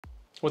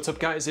What's up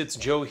guys, it's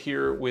Joe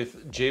here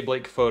with J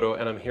Blake Photo,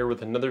 and I'm here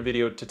with another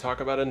video to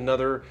talk about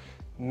another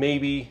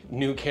maybe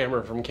new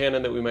camera from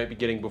Canon that we might be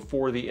getting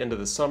before the end of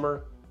the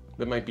summer,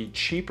 that might be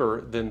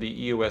cheaper than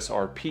the EOS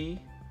RP,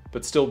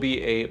 but still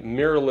be a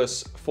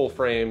mirrorless full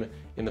frame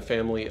in the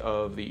family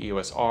of the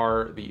EOS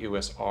R, the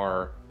EOS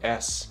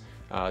RS,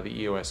 the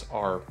EOS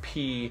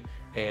RP,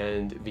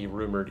 and the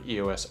rumored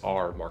EOS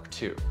R Mark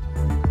II.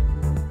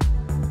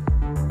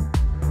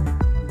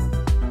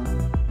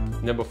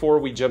 Now, before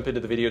we jump into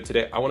the video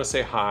today, I want to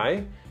say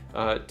hi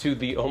to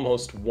the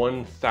almost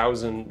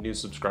 1,000 new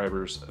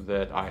subscribers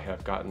that I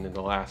have gotten in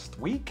the last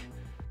week.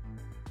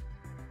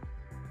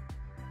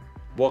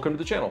 Welcome to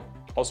the channel.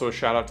 Also a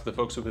shout out to the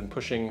folks who've been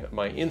pushing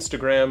my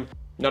Instagram.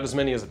 Not as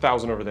many as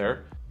 1,000 over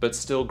there, but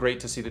still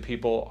great to see that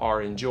people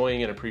are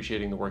enjoying and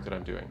appreciating the work that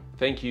I'm doing.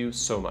 Thank you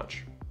so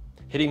much.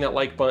 Hitting that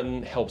like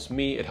button helps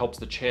me, it helps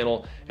the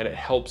channel, and it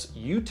helps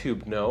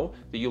YouTube know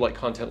that you like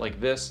content like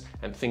this,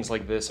 and things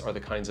like this are the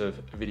kinds of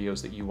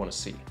videos that you want to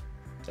see.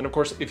 And of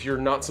course, if you're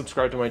not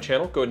subscribed to my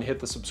channel, go ahead and hit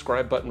the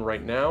subscribe button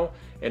right now.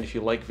 And if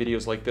you like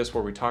videos like this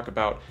where we talk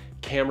about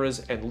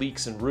cameras and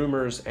leaks and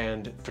rumors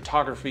and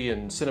photography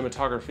and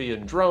cinematography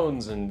and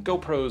drones and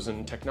GoPros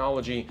and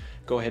technology,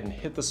 go ahead and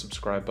hit the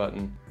subscribe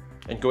button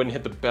and go ahead and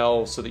hit the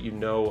bell so that you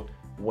know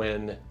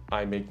when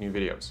I make new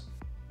videos.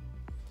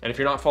 And if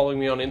you're not following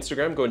me on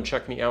Instagram, go ahead and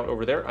check me out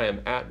over there. I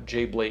am at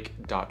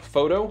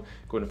jblake.photo.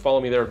 Go ahead and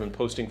follow me there. I've been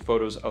posting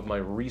photos of my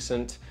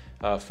recent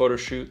photo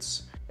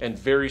shoots. And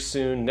very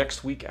soon,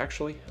 next week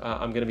actually,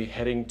 I'm gonna be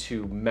heading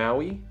to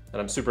Maui,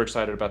 and I'm super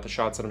excited about the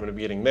shots that I'm gonna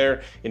be getting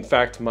there. In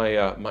fact,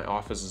 my my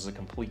office is a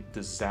complete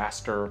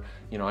disaster.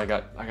 You know, I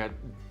got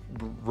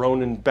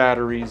Ronin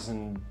batteries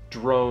and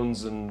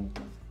drones, and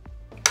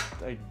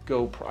I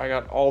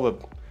got all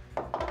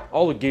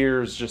the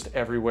gears just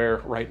everywhere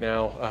right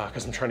now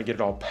because I'm trying to get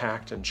it all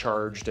packed and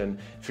charged and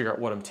figure out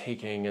what I'm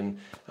taking, and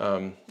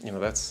you know,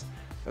 that's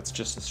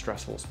just as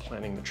stressful as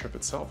planning the trip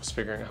itself, is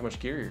figuring out how much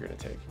gear you're gonna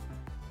take.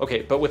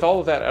 Okay, but with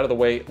all of that out of the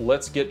way,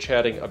 let's get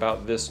chatting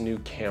about this new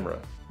camera.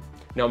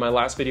 Now, my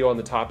last video on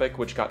the topic,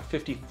 which got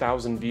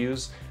 50,000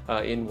 views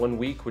in 1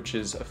 week, which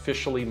is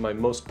officially my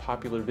most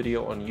popular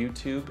video on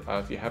YouTube.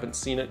 If you haven't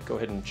seen it, go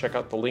ahead and check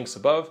out the links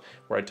above,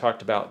 where I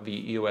talked about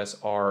the EOS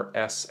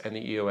RS and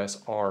the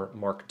EOS R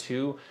Mark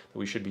II that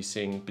we should be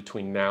seeing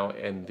between now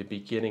and the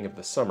beginning of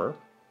the summer.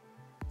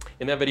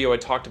 In that video, I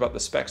talked about the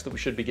specs that we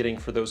should be getting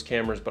for those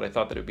cameras, but I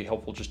thought that it would be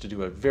helpful just to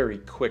do a very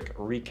quick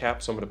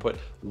recap. So I'm going to put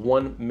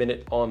 1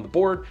 minute on the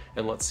board,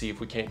 and let's see if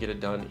we can't get it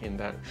done in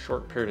that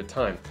short period of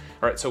time.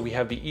 All right, so we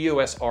have the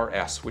EOS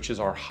RS, which is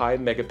our high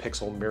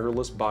megapixel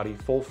mirrorless body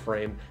full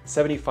frame,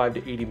 75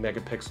 to 80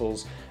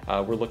 megapixels.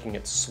 We're looking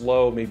at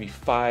slow, maybe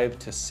 5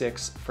 to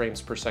 6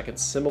 frames per second,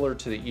 similar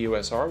to the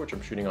EOS R, which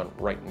I'm shooting on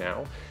right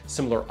now.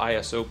 Similar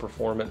ISO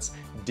performance,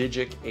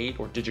 Digic 8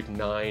 or Digic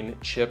 9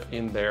 chip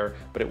in there,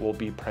 but it will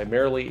be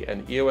primarily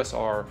an EOS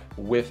R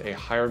with a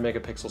higher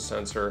megapixel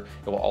sensor.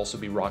 It will also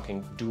be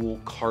rocking dual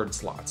card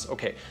slots.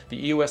 Okay,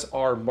 the EOS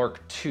R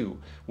Mark II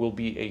will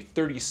be a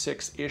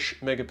 36-ish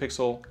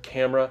megapixel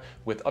camera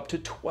with up to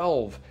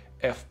 12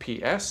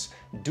 FPS,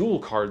 dual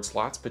card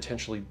slots,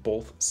 potentially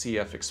both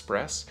CF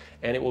Express,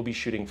 and it will be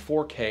shooting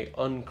 4K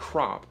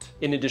uncropped,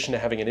 in addition to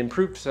having an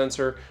improved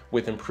sensor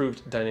with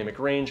improved dynamic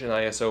range and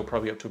ISO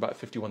probably up to about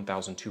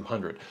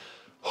 51,200.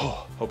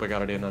 Oh, hope I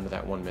got it in under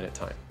that 1 minute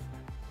time.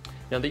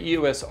 Now, the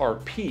EOS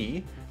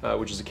RP,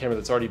 which is a camera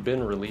that's already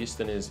been released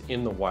and is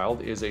in the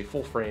wild, is a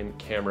full frame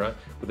camera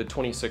with a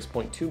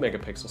 26.2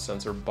 megapixel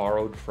sensor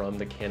borrowed from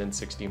the Canon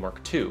 6D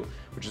Mark II,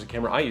 which is a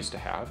camera I used to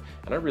have,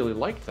 and I really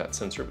liked that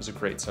sensor. It was a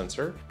great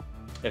sensor.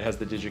 It has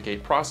the Digic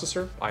 8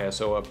 processor,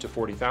 ISO up to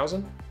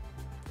 40,000,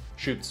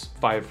 shoots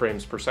 5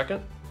 frames per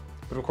second.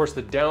 But of course,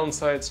 the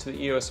downsides to the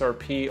EOS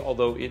RP,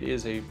 although it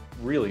is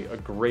really a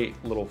great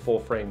little full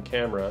frame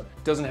camera,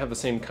 doesn't have the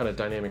same kind of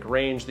dynamic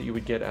range that you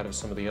would get out of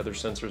some of the other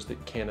sensors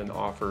that Canon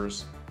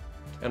offers.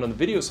 And on the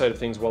video side of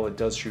things, while it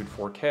does shoot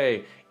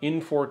 4K,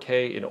 in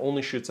 4K it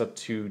only shoots up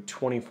to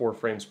 24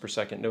 frames per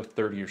second, no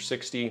 30 or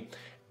 60.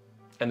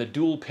 And the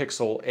dual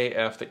pixel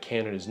AF that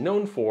Canon is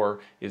known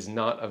for is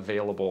not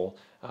available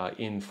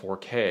in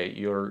 4K.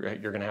 You're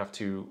gonna have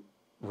to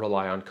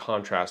rely on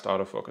contrast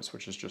autofocus,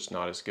 which is just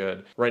not as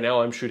good. Right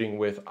now I'm shooting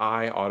with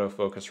eye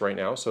autofocus right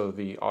now, so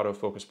the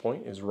autofocus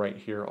point is right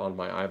here on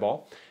my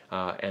eyeball,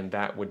 and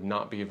that would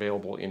not be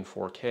available in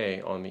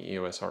 4K on the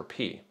EOS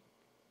RP.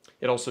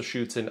 It also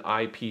shoots in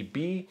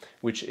IPB,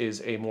 which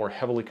is a more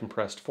heavily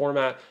compressed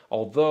format,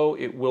 although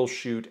it will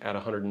shoot at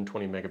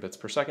 120 megabits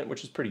per second,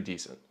 which is pretty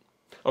decent.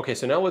 Okay,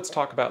 so now let's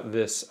talk about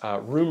this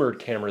rumored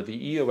camera,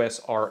 the EOS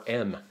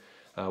RM.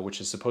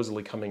 Which is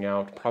supposedly coming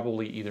out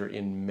probably either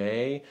in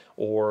May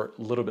or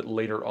a little bit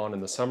later on in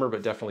the summer,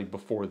 but definitely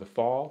before the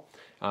fall.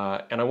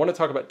 And I want to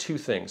talk about two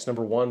things.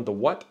 Number one, the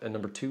what, and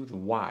number two, the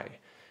why.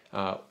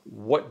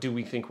 What do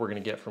we think we're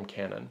going to get from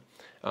Canon?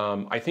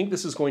 I think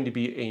this is going to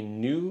be a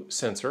new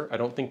sensor. I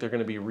don't think they're going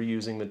to be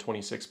reusing the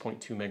 26.2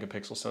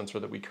 megapixel sensor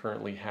that we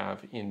currently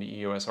have in the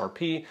EOS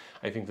RP.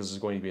 I think this is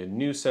going to be a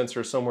new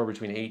sensor somewhere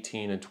between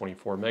 18 and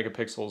 24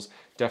 megapixels,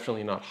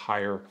 definitely not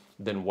higher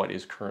than what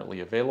is currently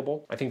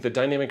available. I think the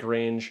dynamic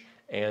range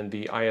and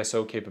the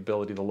ISO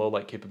capability, the low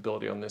light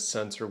capability on this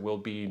sensor will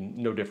be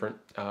no different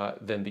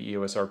than the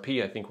EOS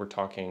RP. I think we're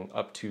talking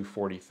up to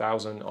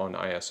 40,000 on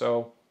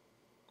ISO.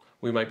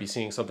 We might be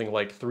seeing something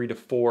like 3 to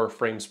 4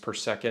 frames per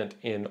second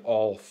in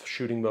all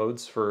shooting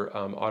modes for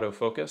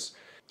autofocus.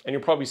 And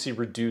you'll probably see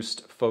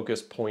reduced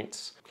focus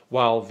points,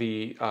 while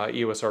the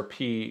EOS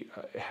RP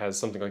has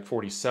something like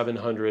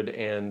 4,700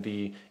 and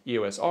the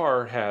EOS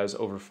R has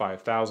over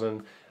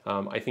 5,000.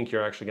 I think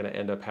you're actually going to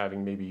end up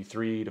having maybe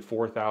 3,000 to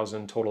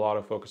 4,000 total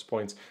autofocus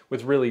points,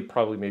 with really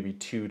probably maybe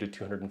 2 to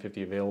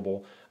 250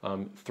 available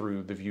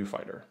through the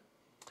viewfinder.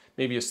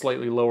 Maybe a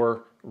slightly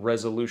lower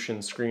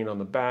resolution screen on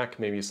the back,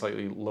 maybe a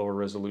slightly lower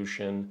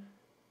resolution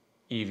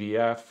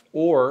EVF,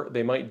 or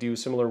they might do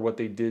similar what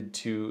they did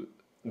to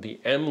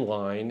the M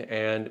line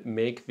and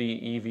make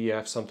the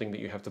EVF something that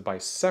you have to buy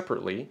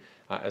separately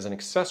as an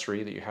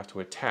accessory that you have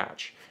to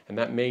attach. And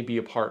that may be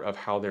a part of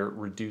how they're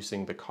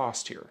reducing the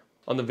cost here.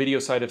 On the video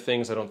side of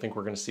things, I don't think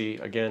we're going to see,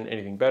 again,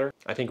 anything better.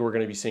 I think we're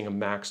going to be seeing a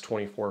max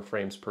 24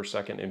 frames per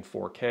second in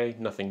 4K,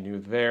 nothing new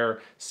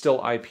there.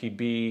 Still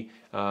IPB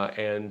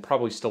and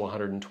probably still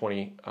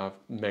 120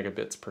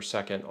 megabits per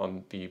second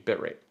on the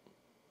bitrate.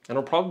 And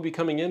it'll probably be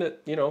coming in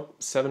at,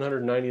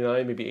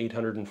 $799, maybe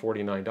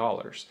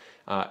 $849.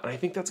 And I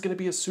think that's going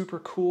to be a super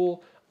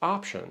cool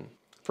option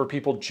for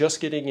people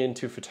just getting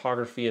into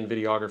photography and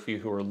videography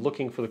who are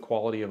looking for the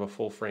quality of a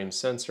full frame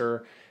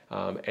sensor,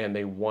 and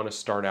they want to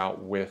start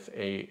out with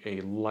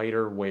a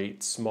lighter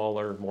weight,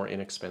 smaller, more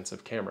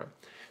inexpensive camera.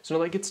 So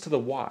now that gets to the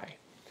why.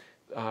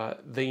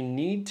 They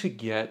need to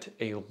get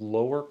a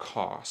lower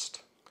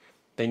cost.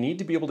 They need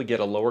to be able to get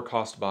a lower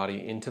cost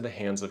body into the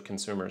hands of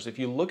consumers. If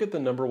you look at the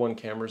 #1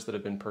 cameras that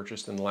have been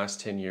purchased in the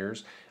last 10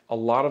 years, a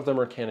lot of them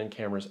are Canon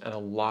cameras and a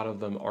lot of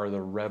them are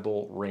the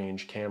Rebel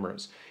range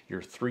cameras,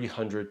 your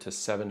 $300 to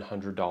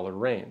 $700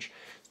 range.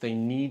 They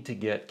need to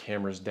get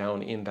cameras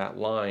down in that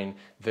line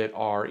that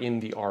are in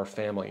the R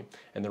family.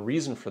 And the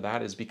reason for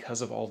that is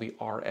because of all the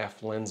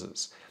RF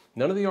lenses.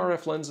 None of the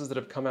RF lenses that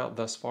have come out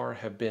thus far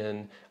have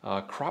been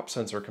crop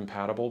sensor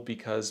compatible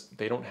because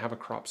they don't have a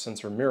crop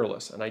sensor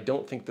mirrorless. And I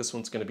don't think this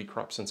one's going to be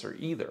crop sensor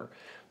either.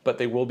 But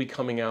they will be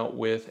coming out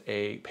with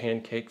a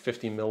pancake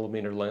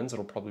 50mm lens.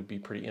 It'll probably be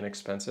pretty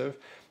inexpensive.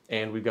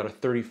 And we've got a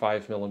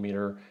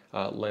 35mm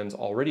lens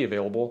already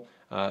available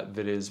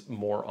that is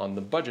more on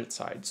the budget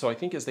side. So I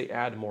think as they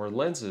add more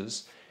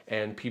lenses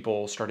and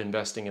people start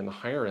investing in the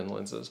higher end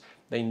lenses,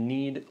 they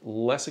need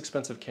less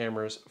expensive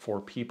cameras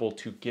for people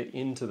to get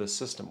into the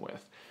system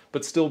with,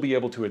 but still be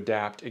able to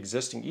adapt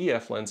existing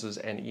EF lenses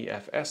and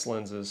EFS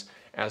lenses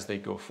as they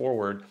go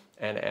forward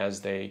and as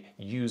they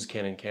use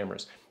Canon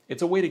cameras.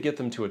 It's a way to get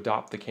them to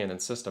adopt the Canon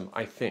system,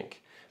 I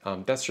think.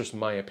 That's just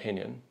my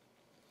opinion.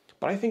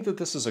 But I think that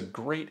this is a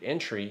great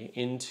entry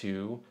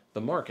into the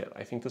market.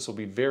 I think this will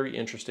be very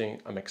interesting.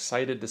 I'm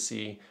excited to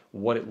see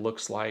what it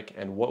looks like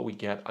and what we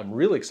get. I'm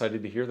really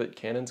excited to hear that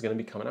Canon's going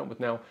to be coming out with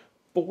now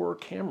 4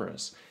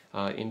 cameras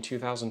in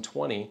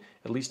 2020,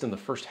 at least in the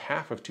first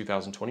half of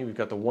 2020. We've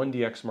got the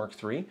 1DX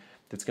Mark III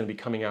that's going to be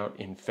coming out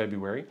in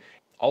February.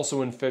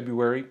 Also in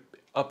February,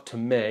 up to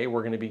May,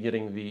 we're going to be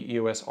getting the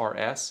EOS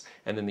RS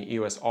and then the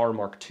EOS R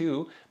Mark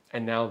II,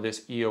 and now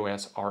this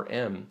EOS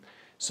RM.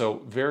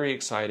 So very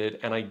excited,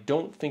 and I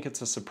don't think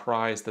it's a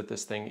surprise that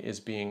this thing is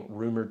being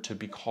rumored to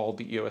be called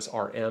the EOS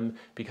RM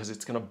because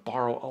it's going to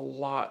borrow a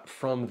lot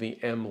from the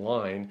M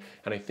line.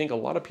 And I think a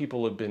lot of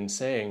people have been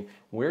saying,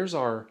 where's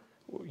our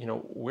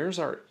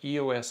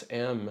EOS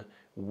M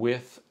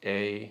with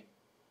a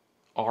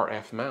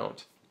RF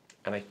mount?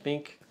 And I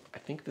think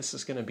this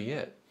is going to be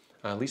it.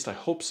 At least I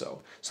hope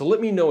so. So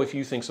let me know if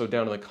you think so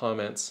down in the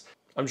comments.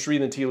 I'm just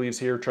reading the tea leaves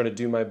here, trying to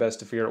do my best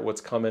to figure out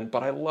what's coming,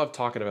 but I love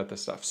talking about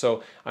this stuff.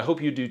 So I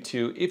hope you do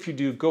too. If you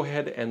do, go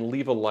ahead and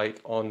leave a like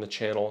on the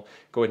channel.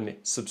 Go ahead and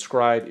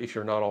subscribe if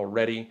you're not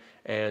already.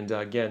 And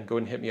again, go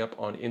ahead and hit me up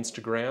on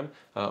Instagram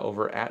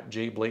over at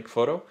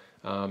jblakePhoto.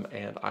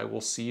 And I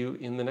will see you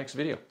in the next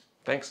video.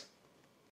 Thanks.